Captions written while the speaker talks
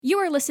You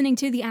are listening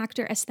to the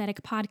Actor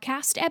Aesthetic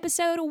Podcast,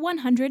 episode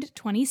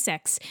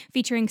 126,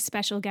 featuring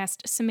special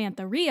guest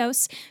Samantha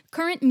Rios,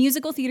 current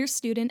musical theater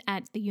student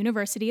at the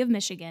University of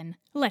Michigan.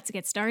 Let's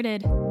get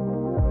started.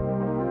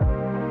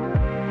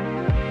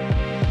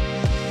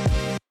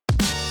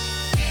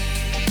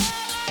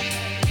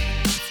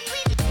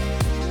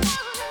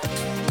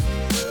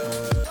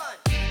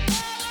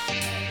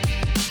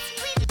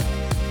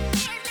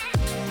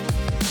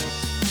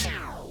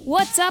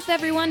 What's up,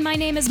 everyone? My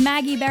name is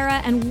Maggie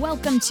Berra, and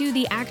welcome to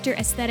the Actor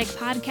Aesthetic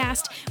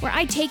Podcast, where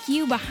I take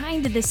you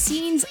behind the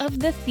scenes of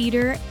the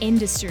theater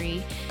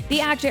industry.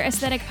 The Actor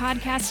Aesthetic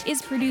Podcast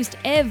is produced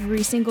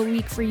every single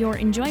week for your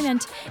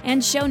enjoyment,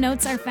 and show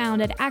notes are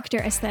found at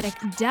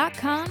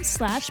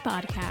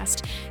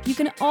actoraesthetic.com/podcast. You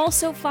can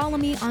also follow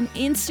me on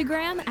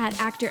Instagram at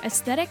Actor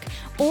Aesthetic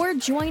or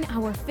join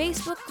our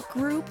Facebook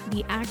group,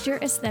 the Actor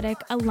Aesthetic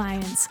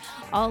Alliance.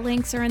 All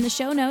links are in the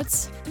show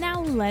notes.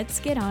 Now let's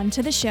get on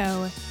to the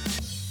show.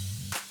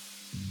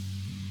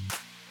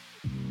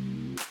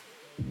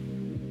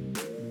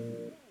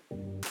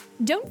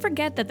 Don't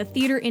forget that the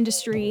theater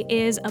industry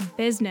is a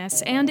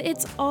business, and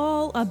it's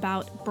all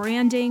about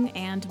branding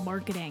and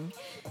marketing.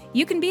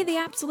 You can be the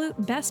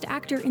absolute best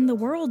actor in the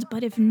world,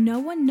 but if no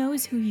one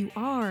knows who you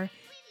are,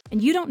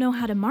 and you don't know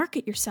how to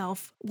market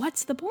yourself,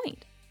 what's the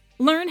point?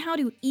 Learn how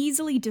to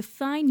easily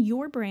define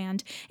your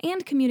brand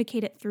and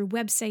communicate it through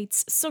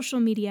websites, social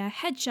media,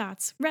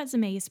 headshots,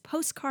 resumes,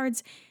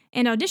 postcards,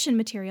 and audition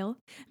material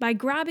by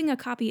grabbing a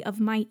copy of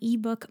my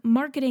ebook,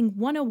 Marketing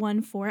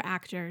 101 for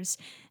Actors,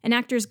 an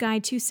actor's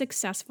guide to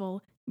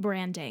successful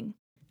branding.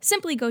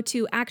 Simply go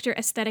to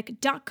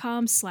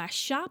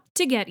actoraesthetic.com/shop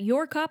to get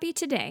your copy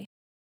today.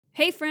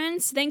 Hey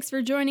friends, thanks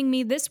for joining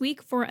me this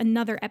week for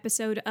another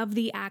episode of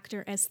the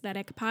Actor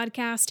Aesthetic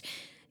Podcast.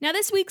 Now,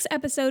 this week's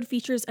episode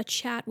features a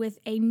chat with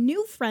a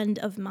new friend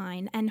of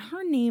mine, and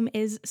her name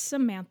is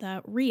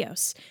Samantha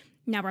Rios.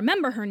 Now,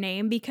 remember her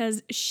name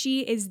because she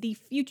is the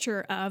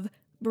future of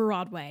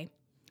Broadway.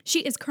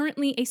 She is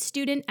currently a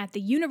student at the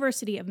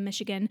University of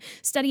Michigan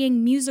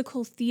studying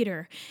musical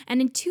theater,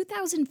 and in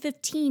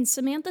 2015,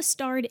 Samantha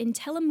starred in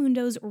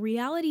Telemundo's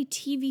reality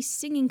TV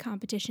singing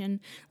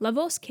competition, La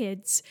Voz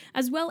Kids,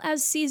 as well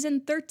as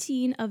season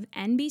 13 of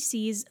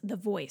NBC's The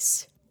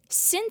Voice.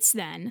 Since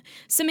then,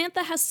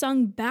 Samantha has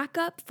sung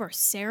backup for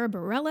Sara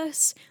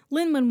Bareilles,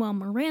 Lin-Manuel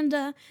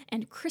Miranda,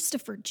 and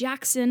Christopher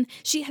Jackson.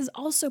 She has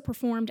also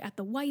performed at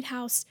the White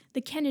House, the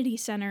Kennedy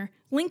Center,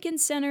 Lincoln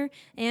Center,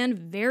 and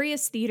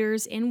various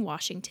theaters in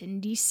Washington,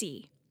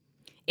 D.C.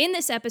 In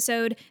this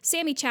episode,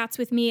 Sammy chats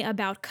with me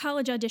about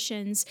college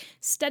auditions,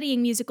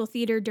 studying musical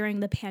theater during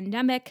the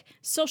pandemic,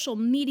 social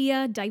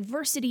media,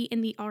 diversity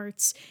in the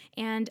arts,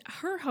 and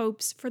her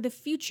hopes for the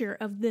future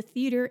of the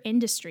theater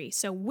industry.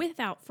 So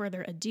without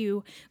further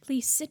ado,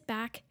 please sit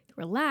back,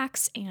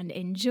 relax, and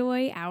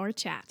enjoy our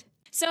chat.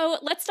 So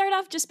let's start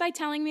off just by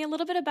telling me a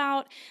little bit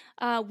about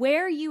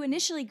where you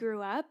initially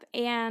grew up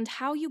and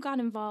how you got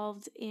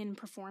involved in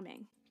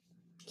performing.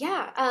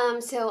 Yeah,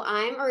 so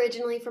I'm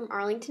originally from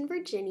Arlington,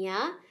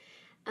 Virginia.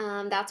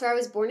 That's where I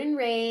was born and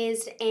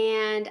raised,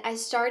 and I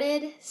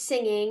started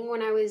singing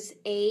when I was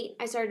 8.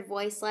 I started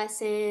voice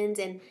lessons,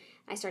 and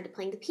I started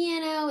playing the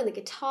piano and the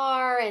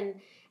guitar, and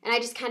I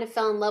just kind of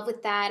fell in love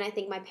with that, and I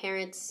think my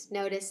parents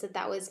noticed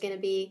that was going to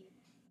be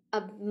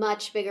a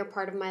much bigger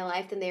part of my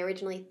life than they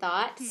originally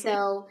thought.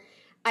 So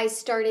I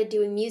started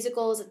doing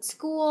musicals at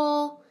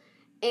school.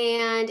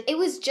 And it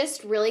was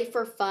just really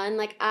for fun.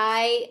 Like,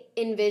 I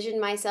envisioned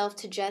myself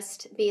to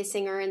just be a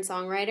singer and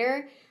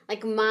songwriter.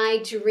 Like, my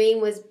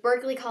dream was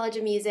Berklee College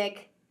of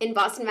Music in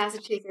Boston,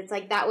 Massachusetts.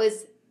 Like, that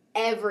was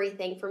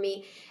everything for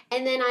me.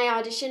 And then I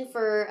auditioned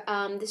for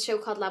this show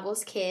called La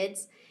Voz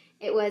Kids.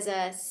 It was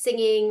a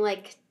singing,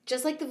 like,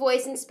 just like The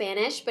Voice in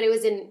Spanish, but it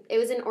was in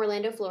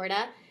Orlando,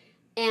 Florida.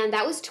 And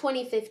that was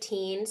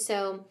 2015,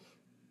 so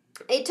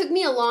it took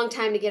me a long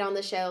time to get on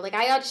the show. Like,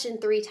 I auditioned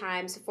 3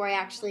 times before I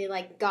actually,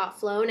 got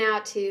flown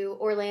out to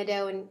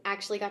Orlando and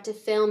actually got to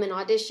film and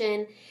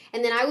audition.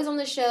 And then I was on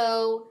the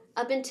show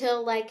up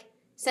until,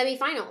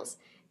 semifinals.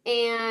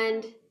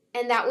 And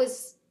that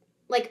was,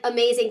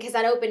 amazing because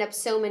that opened up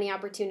so many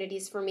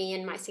opportunities for me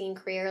in my singing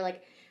career.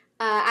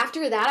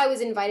 After that, I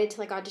was invited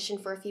to, audition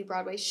for a few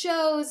Broadway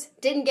shows.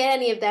 Didn't get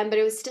any of them, but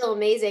it was still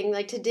amazing,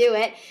 to do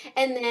it.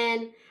 And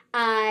then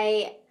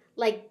I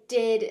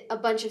did a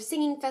bunch of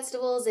singing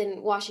festivals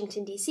in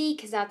Washington, D.C.,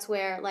 because that's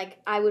where,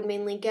 I would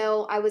mainly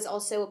go. I was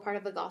also a part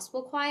of a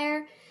gospel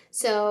choir,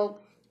 so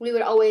we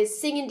would always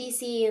sing in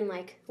D.C., and,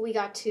 we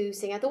got to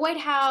sing at the White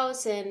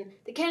House and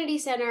the Kennedy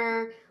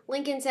Center,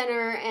 Lincoln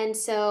Center, and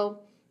so,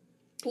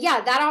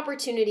 yeah, that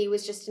opportunity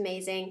was just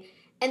amazing.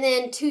 And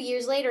then 2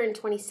 years later, in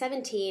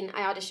 2017,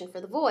 I auditioned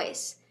for The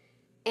Voice,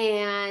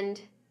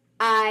 and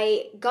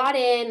I got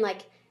in,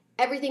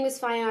 everything was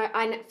fine.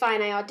 I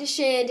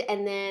auditioned,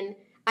 and then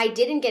I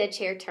didn't get a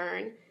chair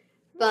turn,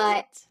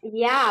 but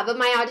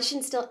my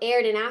audition still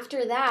aired, and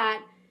after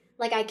that,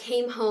 I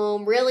came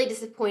home really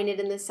disappointed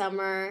in the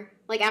summer,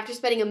 after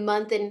spending a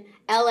month in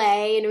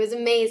LA, and it was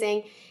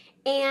amazing,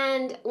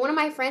 and one of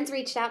my friends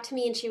reached out to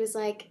me, and she was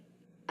like,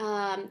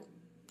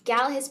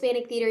 Gala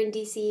Hispanic Theater in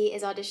DC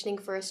is auditioning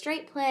for a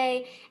straight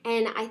play,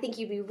 and I think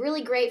you'd be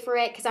really great for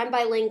it because I'm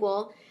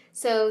bilingual.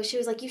 So she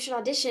was like, you should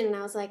audition. And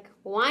I was like,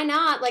 why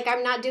not? Like,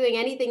 I'm not doing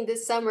anything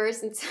this summer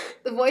since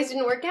the voice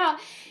didn't work out.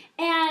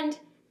 And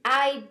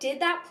I did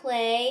that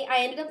play. I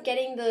ended up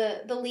getting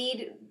the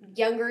lead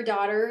younger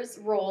daughter's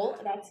role.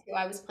 That's who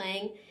I was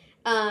playing.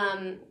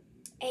 And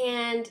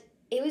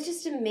it was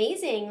just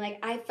amazing. Like,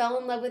 I fell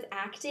in love with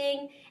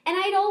acting, and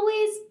I'd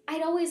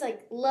always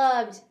like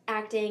loved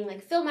acting,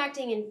 like film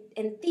acting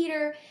and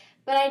theater,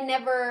 but I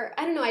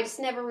don't know, I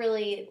just never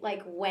really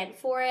like went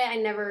for it. I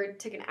never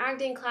took an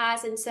acting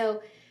class. And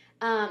so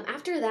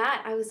after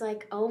that, I was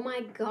like, oh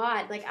my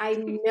God, like, I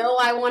know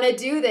I want to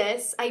do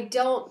this. I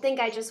don't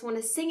think I just want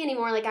to sing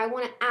anymore. Like, I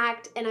want to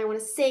act, and I want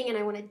to sing, and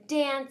I want to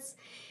dance.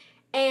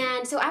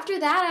 And so after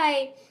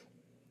that,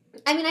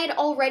 I mean, I had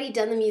already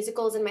done the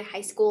musicals in my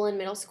high school and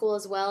middle school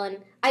as well, and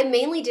I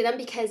mainly did them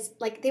because,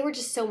 like, they were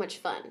just so much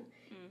fun.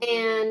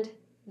 And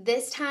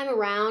this time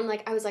around,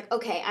 like, I was like,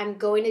 okay, I'm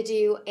going to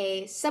do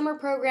a summer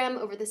program.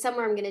 Over the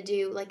summer, I'm going to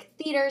do, like,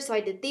 theater, so I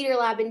did Theater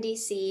Lab in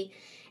DC,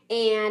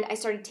 and I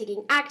started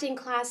taking acting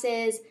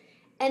classes,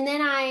 and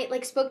then I,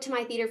 like, spoke to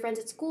my theater friends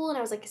at school, and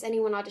I was like, is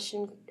anyone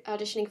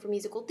auditioning for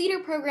musical theater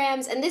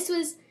programs? And this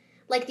was,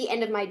 like, the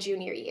end of my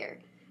junior year.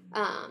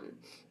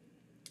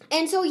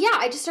 And so, yeah,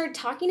 I just started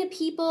talking to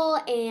people,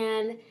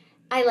 and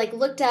I, like,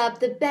 looked up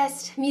the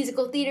best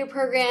musical theater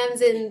programs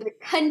in the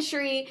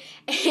country,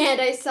 and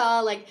I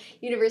saw, like,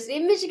 University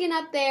of Michigan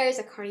up there, I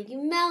saw Carnegie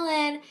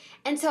Mellon,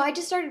 and so I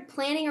just started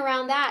planning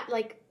around that,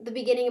 like, the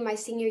beginning of my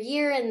senior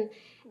year, and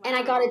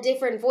I got a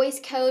different voice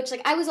coach.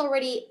 Like, I was,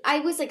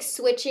 like,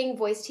 switching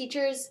voice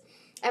teachers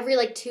every,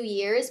 like, 2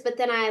 years, but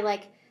then I,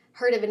 like,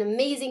 heard of an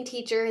amazing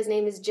teacher. His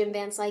name is Jim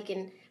Van Slyke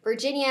in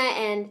Virginia,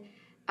 and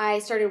I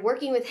started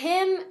working with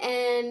him,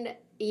 and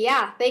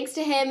yeah, thanks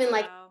to him and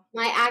like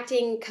my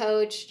acting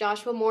coach,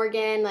 Joshua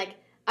Morgan, like,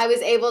 I was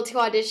able to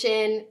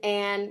audition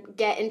and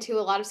get into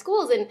a lot of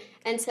schools,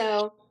 and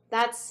so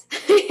that's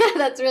yeah,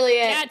 that's really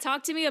it. Yeah,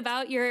 talk to me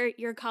about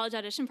your college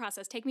audition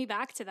process. Take me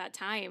back to that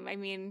time. I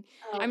mean,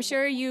 I'm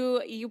sure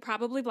you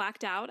probably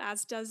blacked out,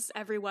 as does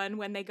everyone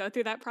when they go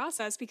through that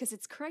process, because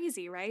it's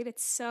crazy, right?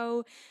 It's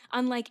so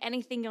unlike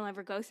anything you'll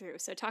ever go through.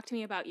 So talk to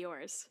me about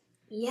yours.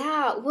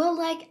 Yeah, well,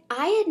 like,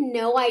 I had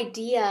no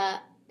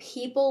idea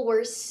people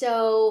were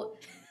so,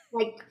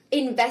 like,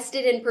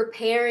 invested in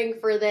preparing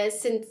for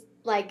this since,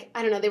 like,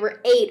 I don't know, they were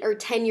 8 or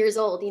 10 years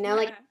old, you know?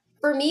 Like,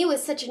 for me, it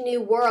was such a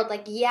new world.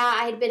 Like, yeah,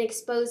 I had been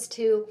exposed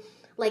to,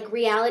 like,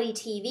 reality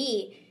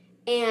TV,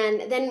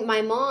 and then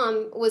my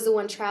mom was the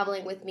one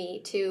traveling with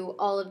me to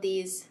all of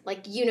these,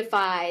 like,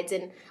 unifieds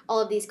and all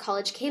of these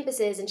college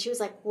campuses, and she was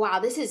like, wow,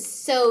 this is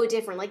so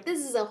different. Like, this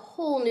is a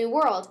whole new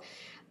world.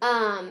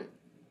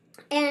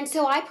 And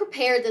so I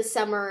prepared this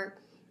summer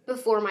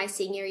before my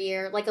senior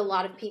year, like a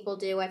lot of people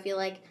do. I feel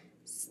like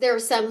there are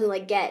some who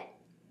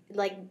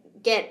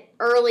get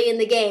early in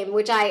the game,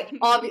 which I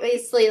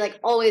obviously, like,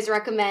 always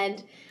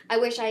recommend. I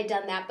wish I had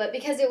done that, but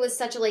because it was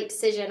such a late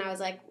decision, I was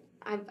like,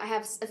 I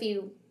have a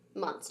few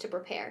months to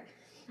prepare.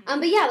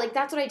 But yeah, like,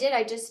 that's what I did.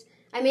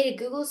 I made a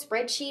Google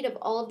spreadsheet of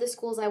all of the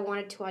schools I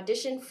wanted to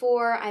audition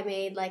for. I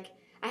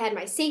had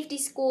my safety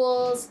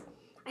schools.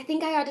 I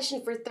think I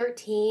auditioned for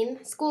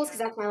 13 schools because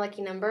that's my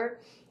lucky number.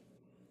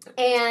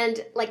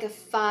 And like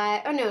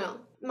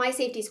my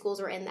safety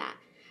schools were in that.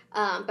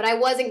 But I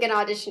wasn't going to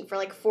audition for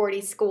like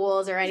 40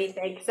 schools or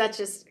anything because that's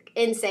just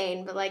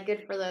insane. But, like,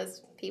 good for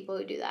those people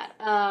who do that.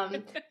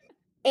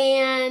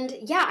 And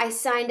yeah, I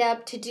signed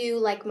up to do,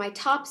 like, my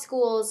top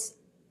schools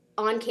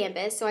on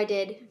campus. So I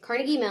did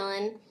Carnegie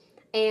Mellon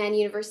and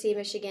University of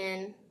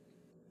Michigan,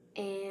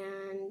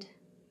 and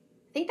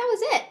I think that was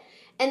it.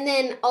 And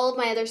then all of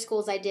my other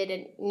schools I did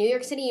in New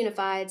York City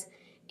Unifieds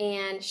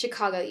and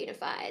Chicago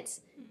Unifieds.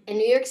 And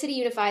New York City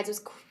Unifieds was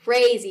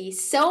crazy.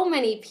 So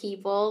many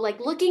people. Like,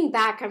 looking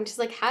back, I'm just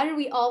like, how did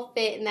we all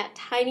fit in that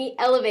tiny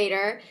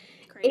elevator?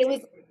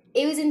 Crazy.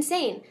 It was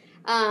insane.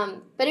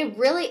 But it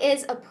really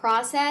is a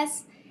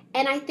process.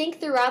 And I think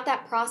throughout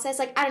that process,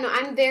 like, I don't know,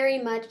 I'm very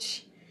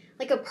much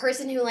like a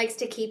person who likes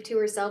to keep to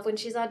herself when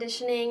she's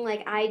auditioning.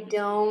 Like, I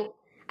don't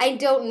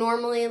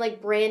normally,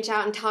 like, branch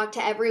out and talk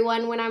to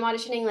everyone when I'm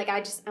auditioning. Like,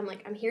 I'm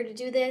like, I'm here to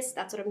do this.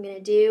 That's what I'm going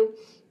to do.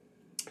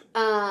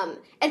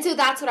 And so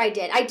that's what I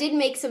did. I did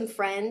make some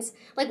friends.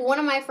 Like, one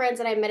of my friends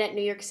that I met at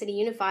New York City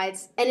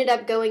Unifieds ended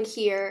up going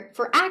here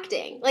for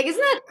acting. Like,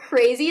 isn't that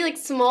crazy? Like,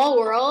 small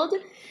world.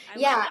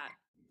 Yeah.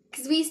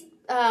 Because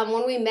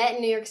when we met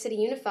in New York City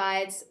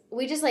Unifieds,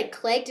 we just, like,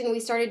 clicked and we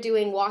started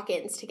doing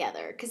walk-ins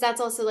together. Because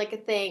that's also, like, a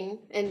thing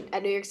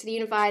at New York City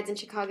Unifieds and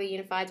Chicago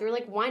Unifieds. We were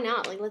like, why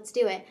not? Like, let's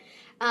do it.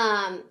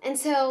 And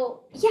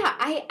so, yeah,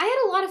 I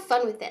had a lot of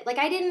fun with it. Like,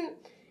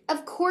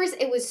 of course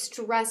it was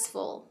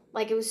stressful.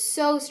 Like, it was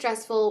so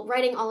stressful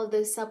writing all of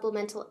those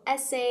supplemental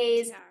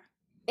essays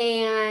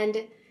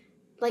and,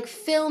 like,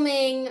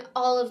 filming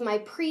all of my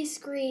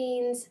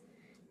pre-screens.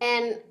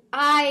 And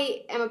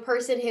I am a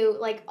person who,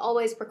 like,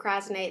 always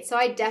procrastinates. So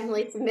I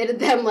definitely submitted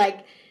them,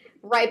 like,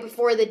 right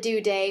before the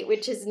due date,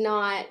 which is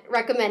not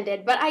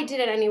recommended, but I did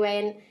it anyway.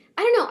 And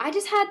I don't know, I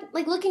just had,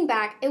 like, looking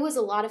back, it was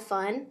a lot of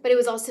fun, but it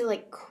was also,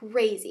 like,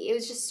 crazy. It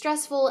was just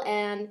stressful,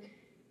 and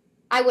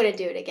I wouldn't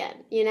do it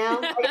again, you know?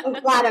 Like, I'm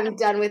glad I'm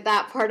done with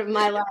that part of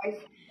my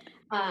life.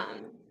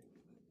 Um,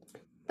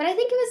 but I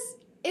think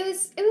it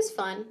was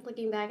fun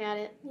looking back at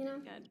it, you know?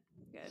 Good.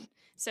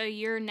 So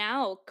you're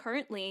now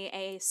currently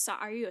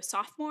are you a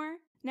sophomore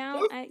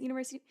now Yes, at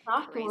university?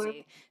 sophomore.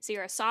 Crazy. So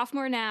you're a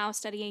sophomore now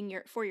studying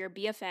for your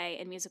BFA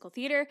in musical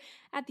theater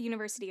at the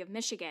University of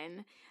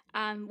Michigan.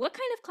 What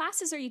kind of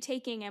classes are you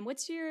taking, and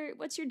what's your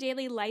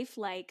daily life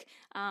like,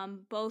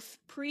 both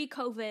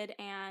pre-COVID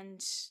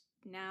and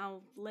now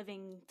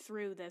living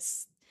through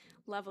this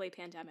lovely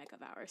pandemic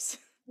of ours?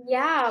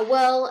 Yeah,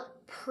 well,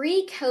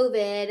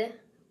 pre-COVID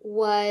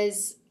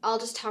I'll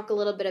just talk a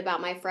little bit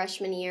about my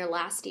freshman year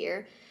last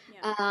year.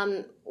 Yeah.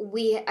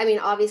 I mean,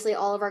 obviously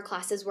all of our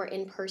classes were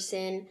in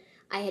person.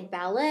 I had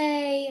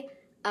ballet,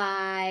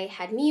 I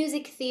had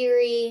music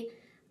theory,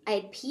 I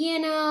had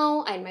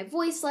piano, I had my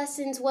voice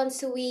lessons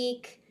once a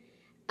week.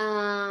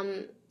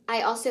 I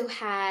also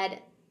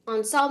had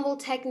ensemble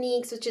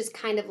techniques, which is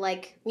kind of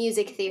like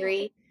music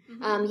theory.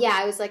 Mm-hmm. Yeah,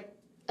 I was like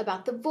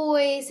about the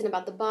voice and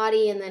about the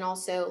body, and then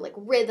also like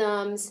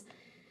rhythms.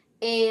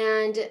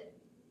 And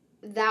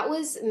that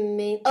was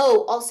main.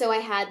 Oh, also I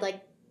had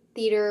like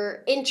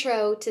theater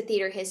intro to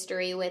theater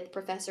history with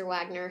Professor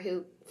Wagner,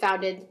 who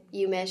founded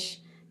UMich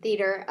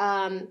Theater.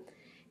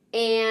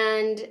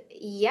 And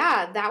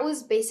yeah, that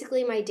was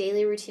basically my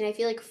daily routine. I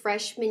feel like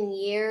freshman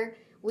year,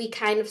 we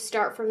kind of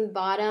start from the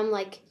bottom.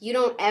 Like, you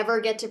don't ever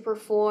get to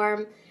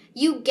perform.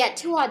 You get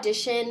to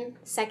audition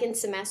second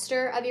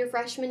semester of your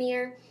freshman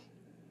year,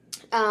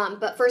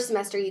 but first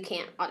semester you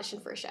can't audition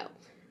for a show.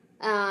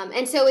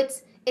 And so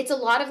it's a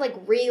lot of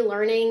like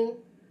relearning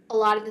a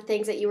lot of the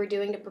things that you were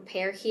doing to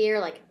prepare here,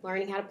 like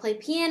learning how to play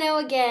piano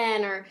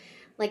again, or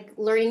like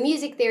learning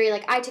music theory.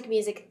 Like, I took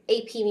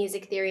AP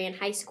music theory in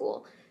high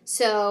school.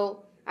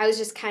 So I was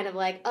just kind of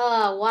like,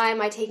 oh, why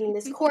am I taking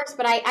this course?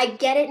 But I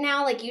get it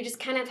now. Like, you just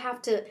kind of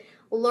have to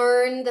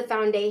learn the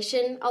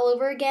foundation all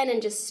over again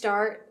and just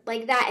start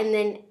like that. And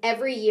then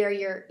every year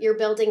you're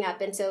building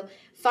up. And so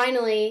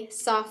finally,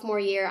 sophomore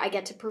year, I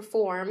get to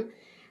perform.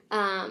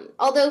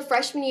 Although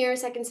freshman year,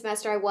 second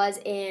semester, I was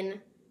in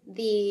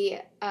the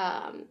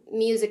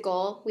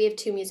musical. We have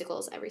 2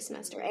 musicals every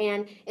semester.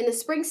 And in the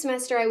spring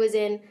semester, I was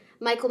in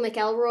Michael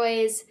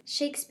McElroy's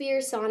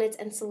Shakespeare Sonnets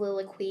and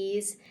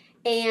Soliloquies.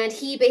 And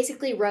he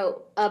basically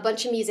wrote a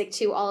bunch of music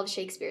to all of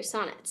Shakespeare's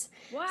sonnets.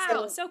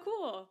 Wow, so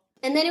cool.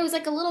 And then it was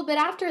like a little bit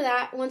after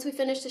that, once we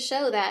finished the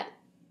show, that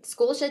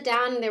school shut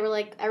down and they were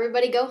like,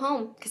 everybody go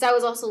home. Because I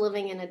was also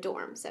living in a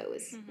dorm, so it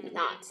was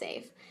not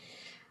safe.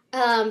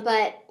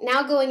 But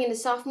now going into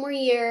sophomore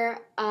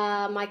year,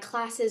 my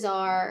classes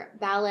are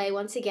ballet.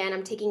 Once again,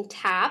 I'm taking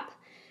tap.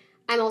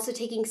 I'm also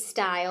taking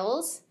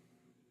styles.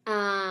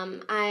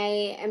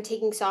 I am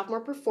taking sophomore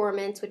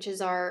performance, which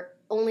is our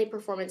only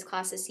performance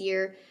class this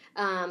year.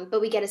 But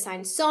we get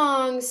assigned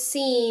songs,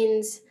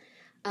 scenes,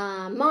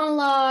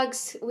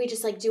 monologues. We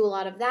just like do a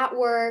lot of that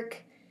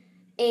work.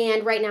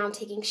 And right now I'm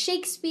taking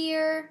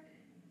Shakespeare.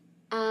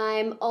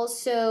 I'm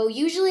also,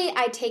 usually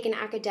I take an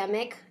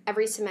academic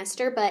every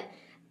semester, but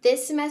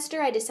this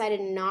semester I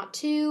decided not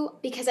to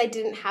because I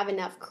didn't have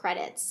enough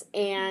credits.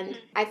 And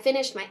I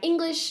finished my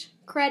English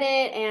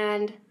credit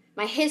and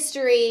my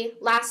history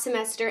last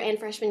semester and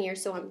freshman year,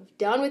 so I'm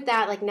done with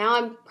that. Like, now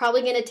I'm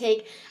probably going to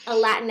take a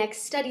Latinx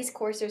studies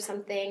course or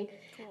something.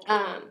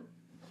 Cool.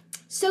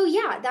 So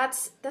yeah,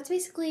 that's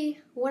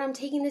basically what I'm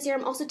taking this year.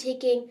 I'm also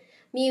taking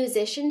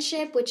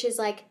musicianship, which is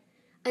like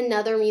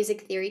another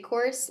music theory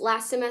course.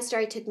 Last semester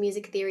I took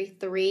music theory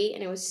 3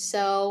 and it was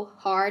so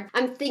hard.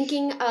 I'm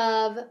thinking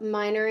of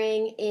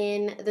minoring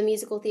in the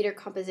musical theater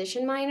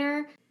composition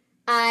minor.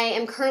 I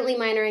am currently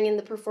minoring in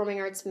the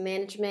performing arts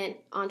management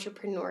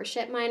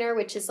entrepreneurship minor,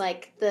 which is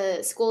like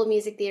the School of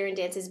Music, Theater, and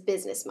Dance's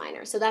business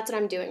minor. So that's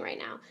what I'm doing right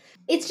now.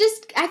 It's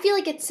just, I feel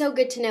like it's so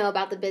good to know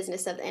about the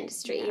business of the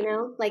industry, you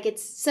know? Like,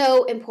 it's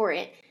so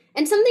important.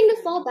 And something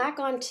to fall back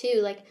on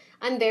too. Like,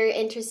 I'm very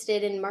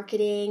interested in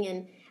marketing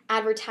and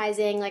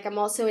advertising. Like, I'm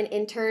also an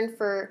intern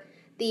for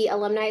the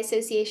Alumni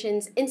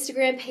Association's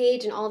Instagram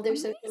page and all of their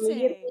social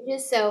media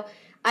pages. So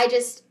I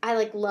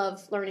like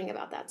love learning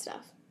about that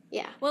stuff.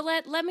 Yeah. Well,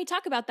 let me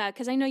talk about that,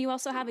 because I know you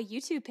also have a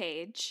YouTube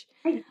page,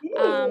 I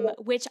do.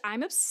 which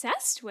I'm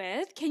obsessed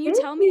with. Can you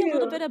tell me a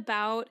little bit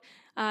about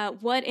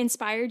what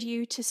inspired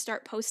you to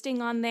start posting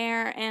on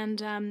there,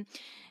 and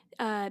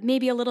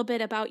maybe a little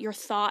bit about your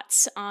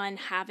thoughts on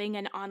having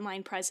an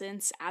online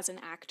presence as an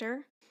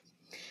actor?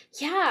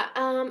 Yeah,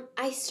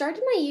 I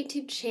started my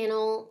YouTube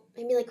channel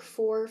maybe like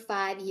 4 or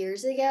 5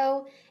 years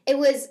ago.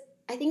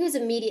 I think it was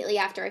immediately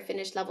after I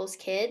finished Levels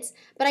Kids,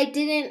 but I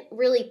didn't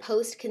really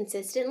post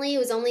consistently. It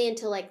was only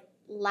until like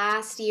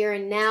last year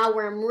and now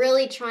where I'm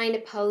really trying to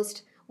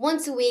post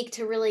once a week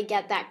to really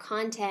get that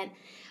content.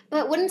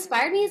 But what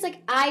inspired me is like,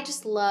 I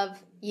just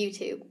love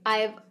YouTube.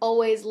 I've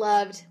always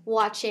loved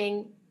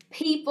watching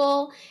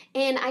people,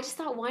 and I just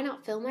thought, why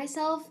not film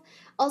myself?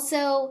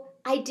 Also,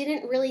 I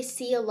didn't really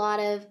see a lot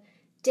of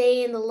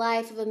day in the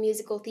life of a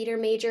musical theater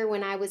major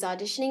when I was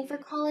auditioning for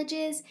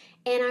colleges.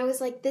 And I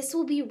was like, this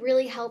will be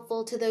really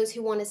helpful to those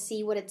who want to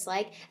see what it's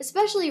like,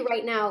 especially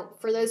right now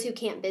for those who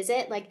can't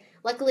visit. Like,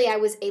 luckily, I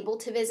was able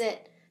to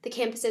visit the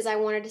campuses I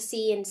wanted to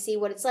see and see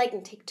what it's like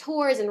and take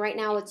tours. And right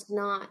now, it's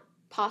not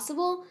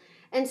possible.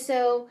 And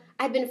so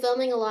I've been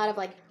filming a lot of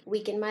like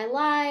week in my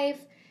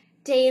life,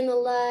 day in the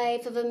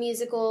life of a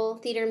musical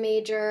theater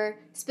major,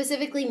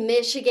 specifically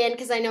Michigan,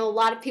 because I know a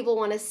lot of people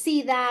want to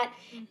see that.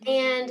 Mhm.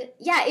 And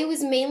yeah, it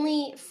was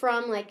mainly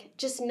from like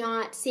just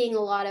not seeing a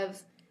lot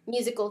of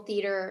musical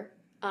theater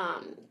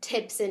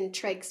tips and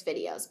tricks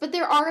videos. But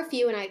there are a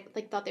few, and I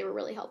like thought they were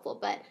really helpful.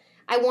 But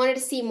I wanted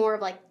to see more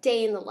of like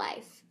day in the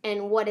life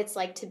and what it's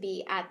like to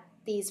be at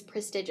these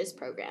prestigious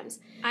programs.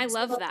 I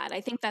love that. I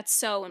think that's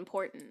so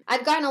important.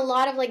 I've gotten a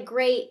lot of like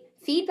great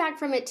feedback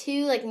from it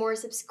too, like more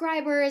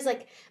subscribers.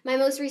 Like my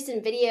most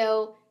recent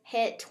video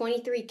hit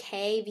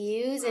 23K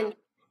views, and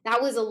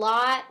that was a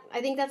lot.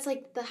 I think that's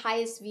like the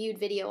highest viewed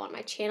video on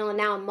my channel, and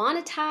now I'm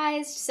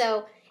monetized,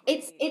 so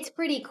it's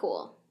pretty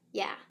cool.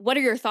 Yeah. What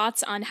are your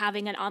thoughts on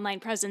having an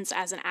online presence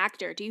as an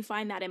actor? Do you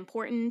find that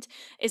important?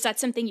 Is that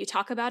something you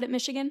talk about at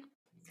Michigan?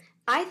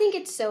 I think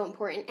it's so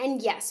important.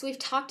 And yes, we've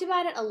talked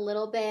about it a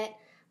little bit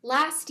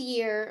last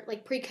year,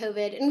 like pre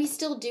COVID, and we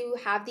still do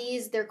have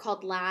these. They're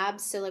called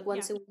labs. So, like,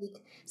 once a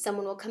week,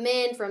 someone will come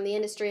in from the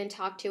industry and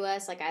talk to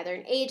us, like either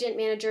an agent,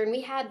 manager. And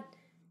we had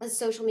a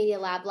social media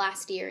lab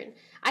last year. And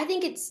I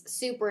think it's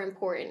super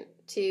important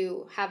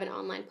to have an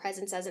online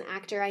presence as an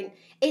actor.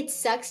 It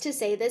sucks to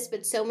say this,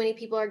 but so many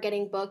people are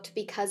getting booked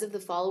because of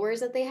the followers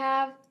that they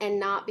have and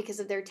not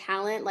because of their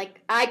talent. Like,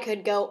 I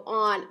could go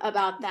on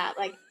about that.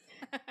 Like,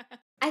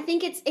 I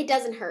think it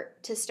doesn't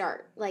hurt to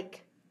start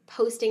like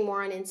posting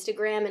more on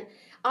Instagram, and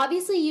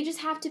obviously you just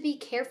have to be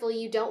careful.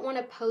 You don't want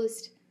to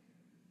post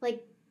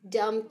like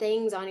dumb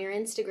things on your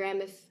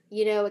Instagram if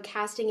you know a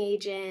casting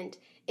agent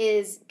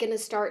is going to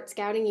start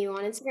scouting you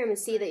on Instagram and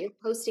see that you're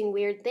posting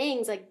weird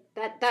things like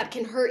that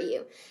can hurt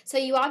you. So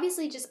you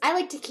obviously just I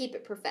like to keep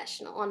it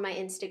professional on my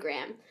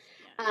Instagram.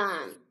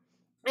 And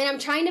I'm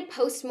trying to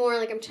post more,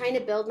 like I'm trying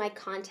to build my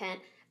content,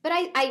 but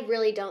I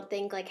really don't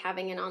think like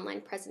having an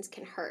online presence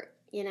can hurt.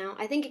 You know,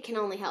 I think it can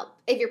only help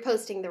if you're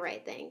posting the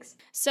right things.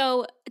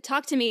 So,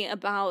 talk to me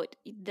about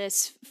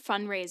this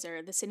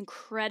fundraiser, this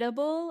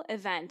incredible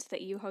event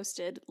that you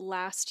hosted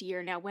last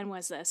year. Now, when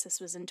was this? This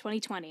was in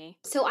 2020.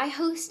 So I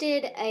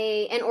hosted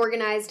and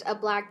organized a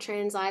Black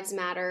Trans Lives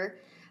Matter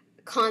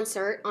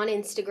concert on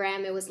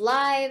Instagram. It was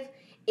live.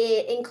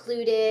 It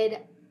included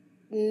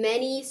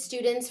many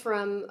students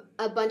from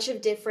a bunch of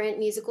different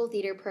musical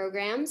theater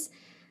programs.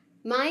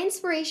 My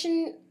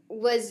inspiration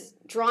was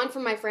drawn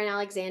from my friend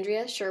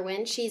Alexandria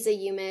Sherwin. She's a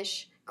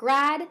UMich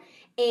grad,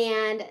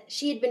 and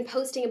she had been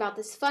posting about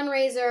this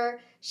fundraiser.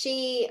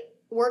 She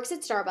works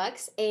at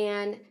Starbucks,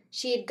 and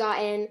she had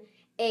gotten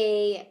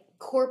a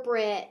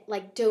corporate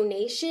like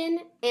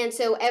donation, and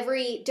so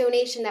every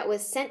donation that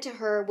was sent to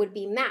her would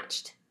be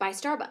matched by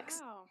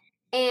Starbucks. Wow.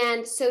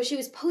 And so she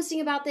was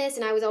posting about this,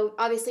 and I was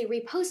obviously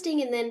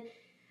reposting, and then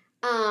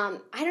I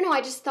don't know,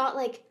 I just thought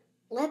like,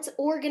 let's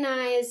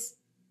organize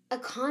a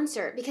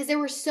concert because there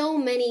were so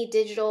many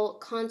digital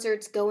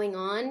concerts going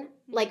on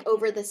like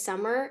over the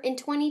summer in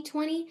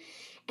 2020.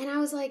 And I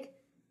was like,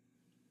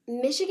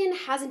 Michigan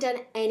hasn't done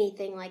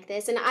anything like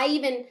this. And I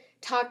even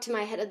talked to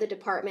my head of the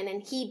department,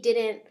 and he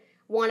didn't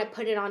want to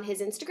put it on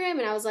his Instagram.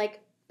 And I was like,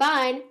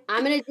 fine,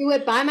 I'm going to do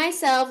it by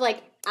myself.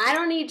 Like, I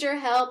don't need your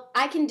help.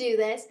 I can do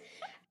this.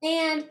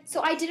 And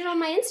so I did it on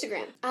my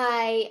Instagram.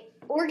 I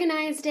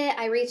organized it.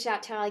 I reached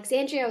out to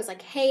Alexandria. I was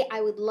like, hey, I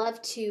would love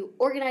to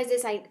organize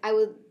this. I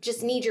would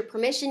just need your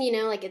permission, you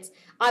know, like it's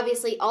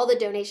obviously all the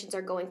donations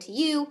are going to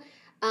you.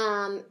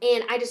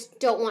 And I just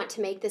don't want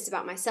to make this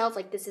about myself.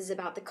 Like this is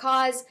about the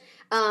cause.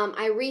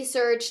 I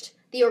researched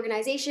the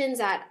organizations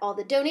that all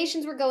the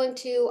donations were going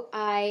to.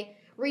 I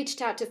reached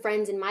out to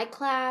friends in my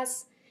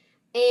class,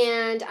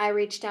 and I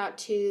reached out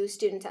to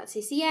students at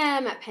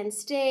CCM, at Penn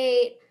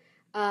State,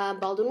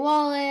 Baldwin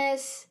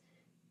Wallace,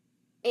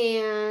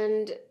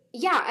 and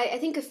yeah, I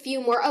think a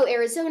few more. Oh,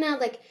 Arizona,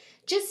 like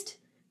just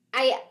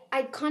I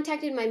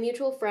contacted my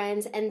mutual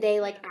friends, and they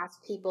like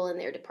asked people in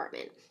their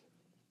department.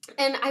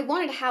 And I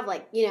wanted to have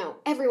like, you know,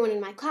 everyone in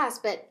my class,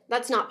 but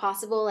that's not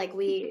possible. Like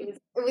it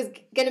was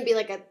going to be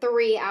like a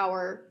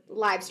 3-hour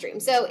live stream.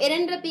 So it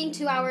ended up being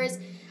 2 hours.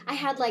 I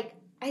had like,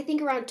 I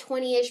think around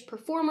 20-ish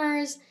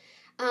performers.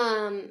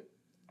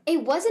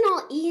 It wasn't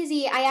all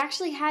easy. I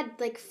actually had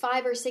like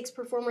 5 or 6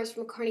 performers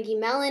from Carnegie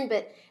Mellon,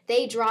 but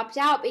they dropped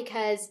out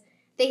because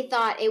they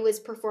thought it was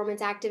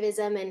performance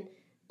activism, and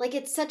like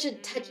it's such a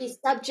touchy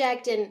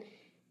subject, and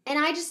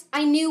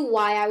I knew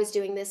why I was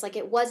doing this. Like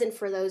it wasn't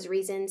for those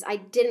reasons. I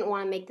didn't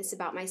want to make this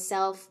about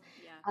myself.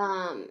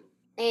 Yeah.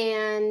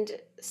 And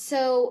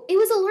so it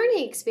was a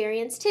learning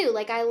experience too.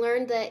 Like I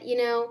learned that, you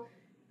know,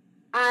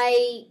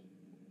 I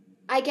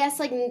guess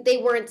like they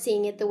weren't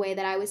seeing it the way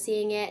that I was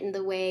seeing it and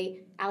the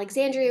way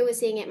Alexandria was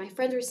seeing it, my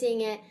friends were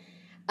seeing it.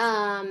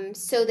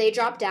 So they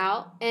dropped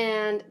out,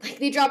 and like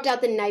they dropped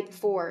out the night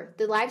before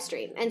the live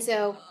stream. And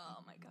so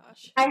Oh my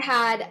gosh.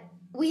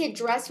 we had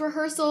dress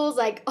rehearsals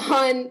like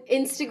on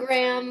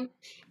Instagram,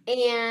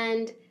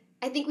 and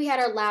I think we had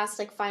our last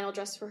like final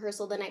dress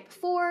rehearsal the night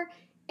before.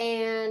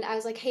 And I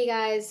was like, hey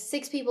guys,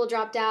 6 people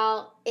dropped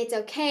out. It's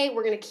okay.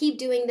 We're going to keep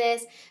doing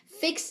this.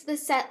 Fix the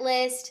set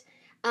list.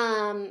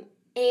 And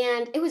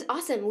it was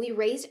awesome. We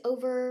raised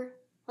over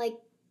like,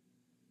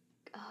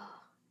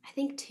 I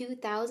think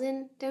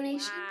 2,000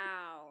 donations.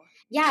 Wow.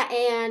 Yeah,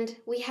 and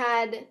we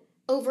had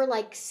over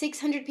like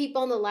 600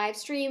 people on the live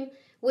stream,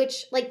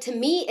 which like to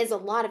me is a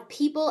lot of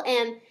people.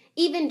 And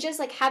even just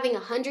like having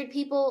 100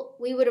 people,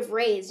 we would have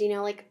raised,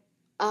 like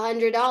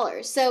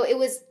 $100. So it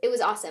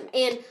was awesome,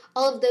 and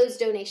all of those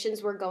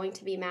donations were going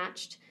to be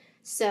matched.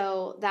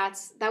 So that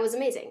was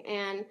amazing,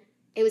 and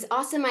it was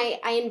awesome.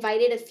 I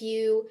invited a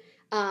few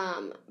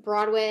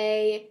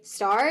Broadway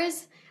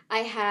stars. I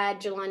had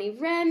Jelani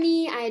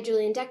Remy, I had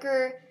Julian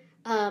Decker,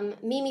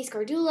 Mimi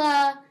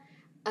Scardula,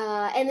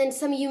 and then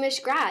some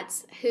UMich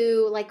grads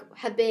who like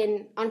have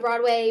been on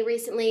Broadway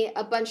recently,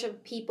 a bunch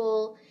of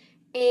people,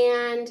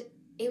 and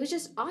it was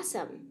just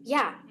awesome.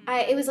 Yeah,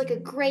 it was like a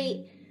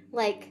great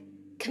like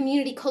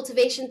community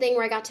cultivation thing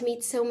where I got to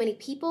meet so many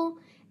people,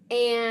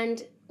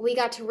 and we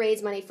got to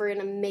raise money for an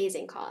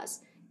amazing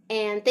cause.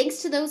 And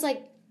thanks to those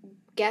like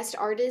guest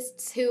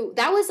artists who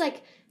that was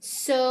like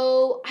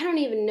so I don't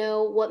even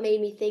know what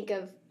made me think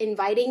of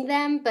inviting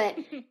them, but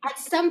at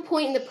some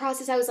point in the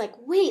process I was like,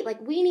 wait,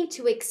 like we need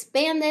to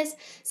expand this.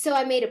 So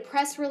I made a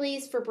press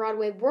release for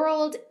Broadway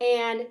World,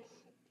 and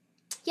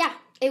yeah,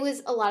 it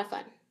was a lot of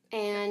fun.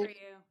 And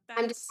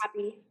I'm just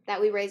happy that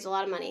we raised a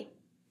lot of money.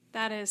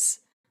 That is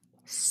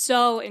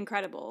so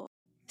incredible.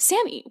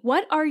 Sammy,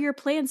 what are your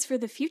plans for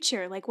the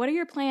future? Like, what are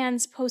your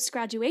plans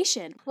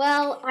post-graduation?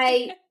 Well,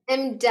 I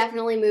am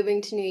definitely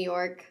moving to New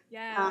York.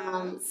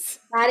 Yes.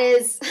 That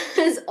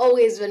has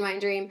always been my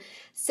dream.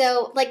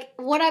 So, like,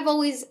 what I've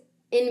always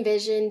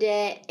envisioned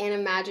it and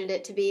imagined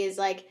it to be is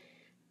like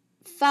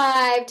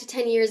 5 to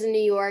 10 years in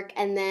New York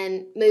and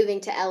then moving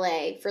to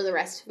LA for the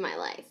rest of my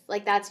life.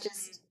 Like, that's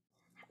just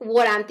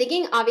what I'm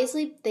thinking.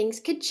 Obviously,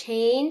 things could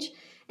change,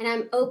 and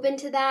I'm open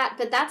to that,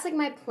 but that's like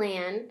my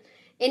plan.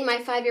 In my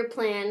 5-year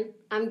plan,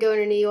 I'm going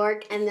to New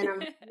York and then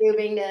I'm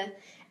moving to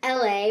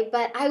LA,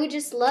 but I would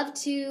just love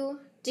to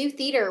do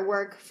theater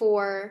work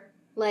for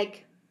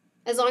like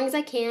as long as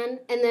I can.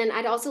 And then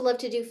I'd also love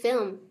to do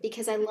film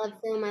because I love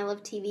film, I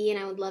love TV, and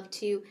I would love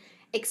to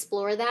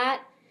explore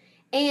that.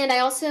 And I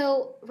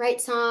also write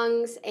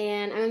songs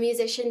and I'm a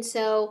musician,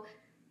 so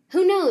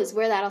who knows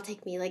where that'll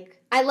take me.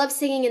 Like I love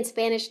singing in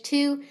Spanish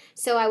too,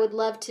 so I would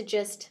love to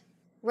just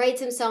write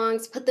some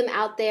songs, put them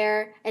out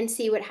there and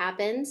see what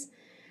happens.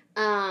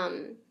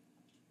 Um,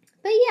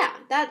 but yeah,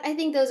 that I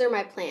think those are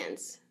my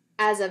plans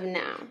as of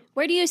now.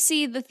 Where do you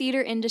see the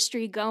theater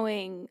industry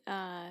going,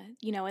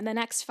 in the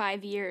next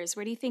 5 years?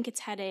 Where do you think it's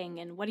heading,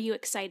 and what are you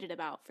excited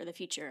about for the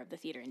future of the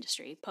theater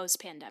industry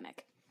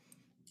post-pandemic?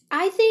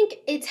 I think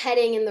it's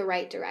heading in the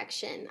right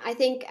direction. I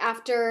think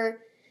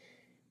after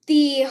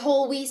the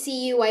whole We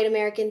See You White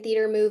American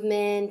Theater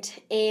movement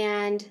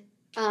and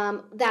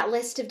that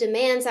list of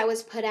demands that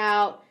was put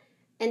out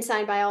and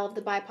signed by all of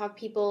the BIPOC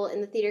people in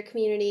the theater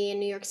community in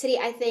New York City,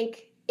 I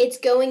think it's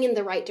going in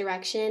the right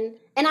direction.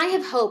 And I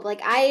have hope.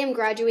 Like, I am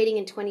graduating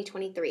in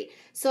 2023.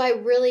 So I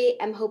really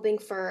am hoping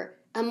for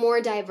a more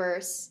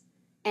diverse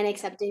and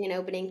accepting and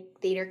opening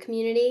theater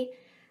community.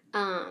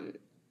 And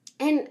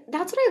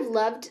that's what I've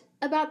loved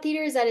about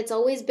theater is that it's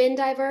always been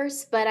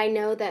diverse, but I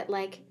know that,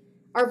 like,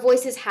 our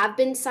voices have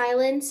been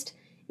silenced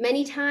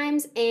many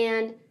times,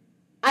 and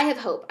I have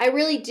hope. I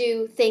really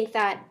do think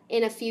that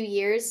in a few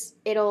years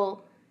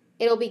it'll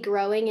be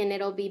growing and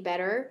it'll be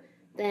better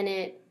than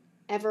it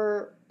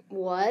ever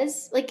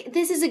was. Like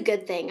this is a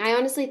good thing. I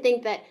honestly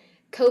think that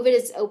COVID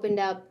has opened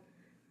up.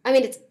 I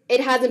mean,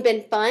 it hasn't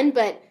been fun,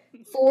 but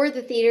for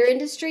the theater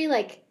industry,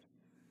 like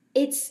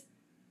it's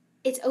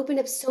opened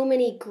up so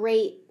many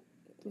great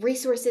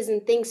resources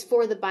and things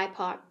for the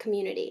BIPOC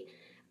community.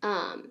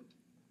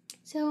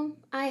 So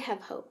I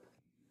have hope.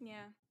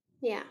 Yeah.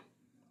 Yeah.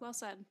 Well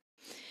said.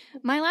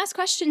 My last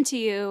question to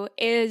you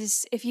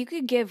is if you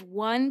could give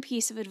one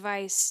piece of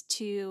advice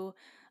to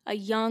a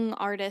young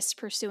artist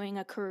pursuing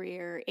a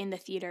career in the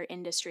theater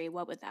industry,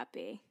 what would that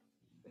be?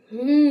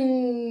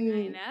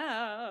 I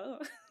know.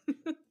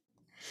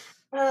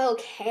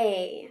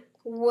 Okay.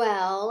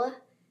 Well,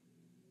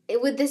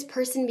 would this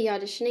person be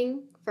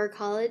auditioning for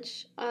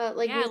college?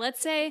 Yeah,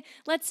 let's say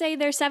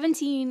they're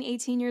 17,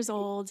 18 years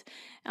old.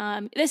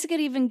 This could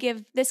even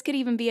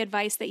be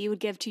advice that you would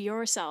give to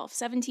yourself.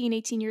 17,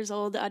 18 years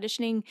old,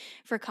 auditioning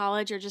for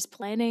college or just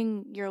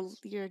planning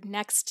your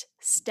next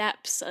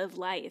steps of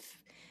life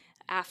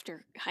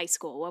after high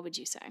school. What would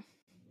you say?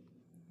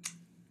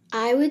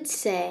 I would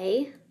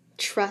say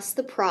trust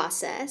the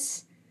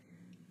process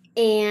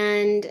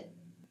and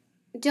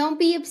don't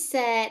be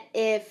upset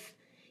if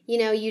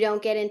you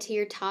don't get into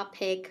your top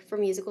pick for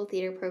musical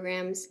theater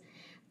programs.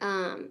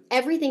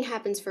 everything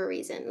happens for a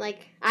reason.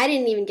 Like, I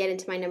didn't even get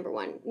into my number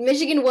one.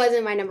 Michigan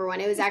wasn't my number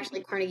one. It was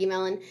actually Carnegie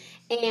Mellon.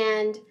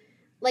 And,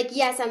 like,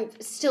 yes, I'm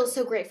still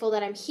so grateful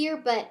that I'm here,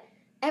 but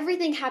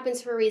everything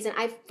happens for a reason.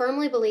 I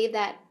firmly believe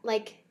that,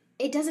 like,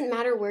 it doesn't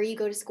matter where you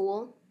go to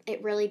school.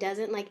 It really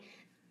doesn't. Like,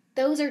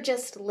 those are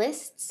just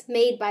lists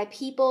made by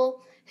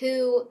people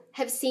who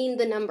have seen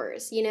the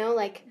numbers, you know?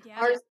 Like,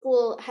 our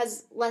school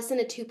has less than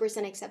a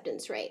 2%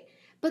 acceptance rate.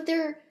 But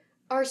there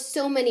are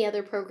so many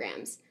other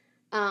programs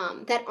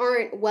that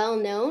aren't well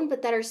known,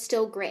 but that are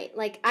still great.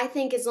 Like, I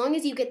think as long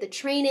as you get the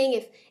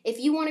training, if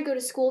you want to go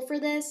to school for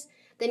this,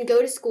 then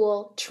go to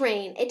school,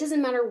 train. It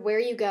doesn't matter where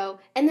you go,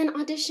 and then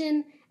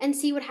audition and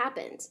see what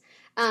happens.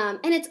 And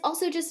it's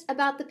also just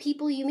about the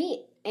people you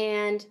meet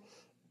and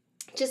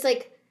just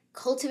like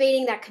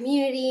cultivating that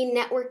community,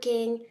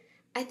 networking.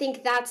 I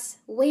think that's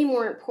way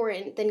more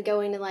important than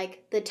going to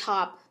like the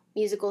top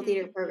musical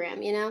theater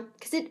program, you know?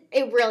 Because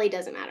it really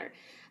doesn't matter.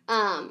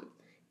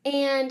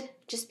 And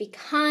just be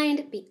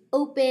kind, be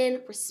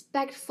open,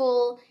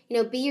 respectful, you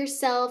know, be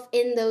yourself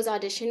in those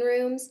audition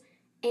rooms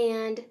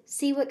and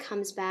see what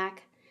comes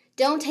back.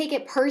 Don't take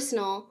it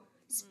personal.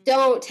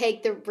 Don't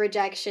take the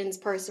rejections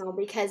personal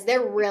because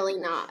they're really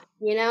not,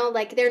 you know?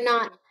 Like, they're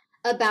not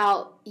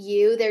about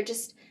you.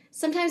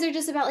 Sometimes they're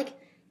just about, like,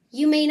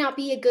 you may not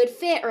be a good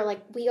fit, or,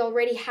 like, we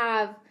already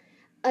have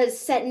a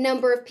set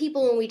number of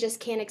people and we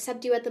just can't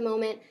accept you at the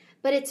moment.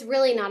 But it's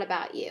really not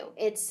about you.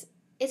 It's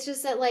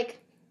just that, like,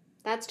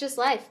 that's just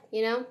life,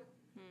 you know?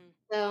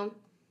 So,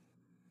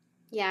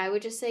 yeah, I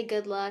would just say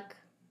good luck.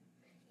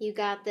 You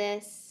got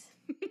this.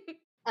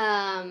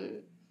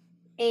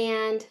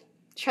 And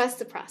trust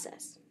the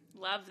process.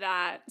 Love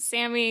that.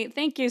 Sammy,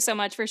 thank you so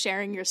much for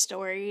sharing your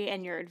story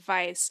and your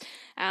advice.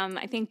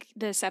 I think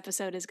this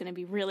episode is going to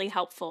be really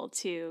helpful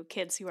to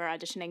kids who are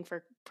auditioning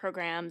for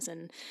programs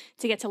and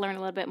to get to learn a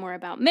little bit more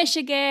about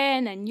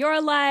Michigan and your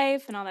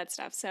life and all that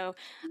stuff. So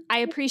I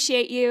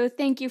appreciate you.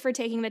 Thank you for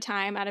taking the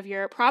time out of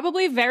your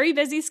probably very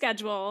busy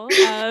schedule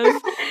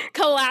of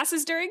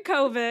classes during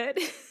COVID.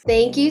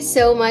 Thank you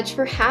so much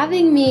for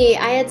having me.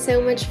 I had so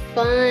much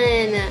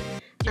fun.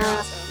 You're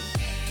awesome.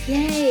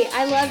 Yay,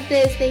 I love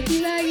this. Thank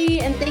you,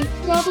 Maggie, and thanks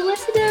to all the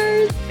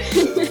listeners.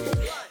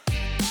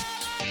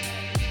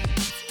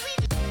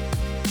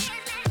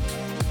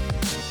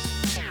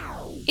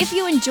 If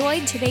you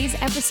enjoyed today's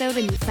episode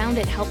and you found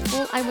it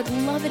helpful, I would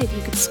love it if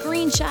you could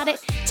screenshot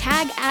it,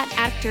 tag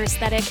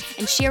 @ActorAesthetic,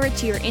 and share it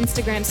to your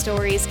Instagram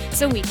stories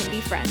so we can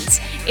be friends.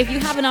 If you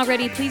haven't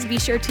already, please be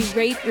sure to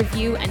rate,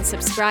 review, and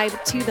subscribe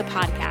to the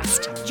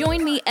podcast.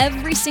 Join me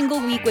every single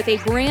week with a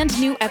brand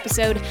new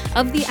episode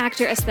of the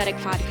Actor Aesthetic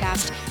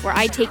Podcast, where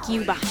I take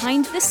you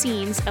behind the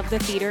scenes of the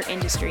theater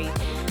industry.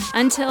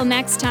 Until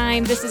next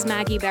time, this is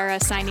Maggie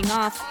Berra signing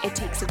off. It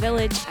takes a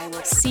village. I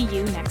will see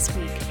you next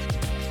week.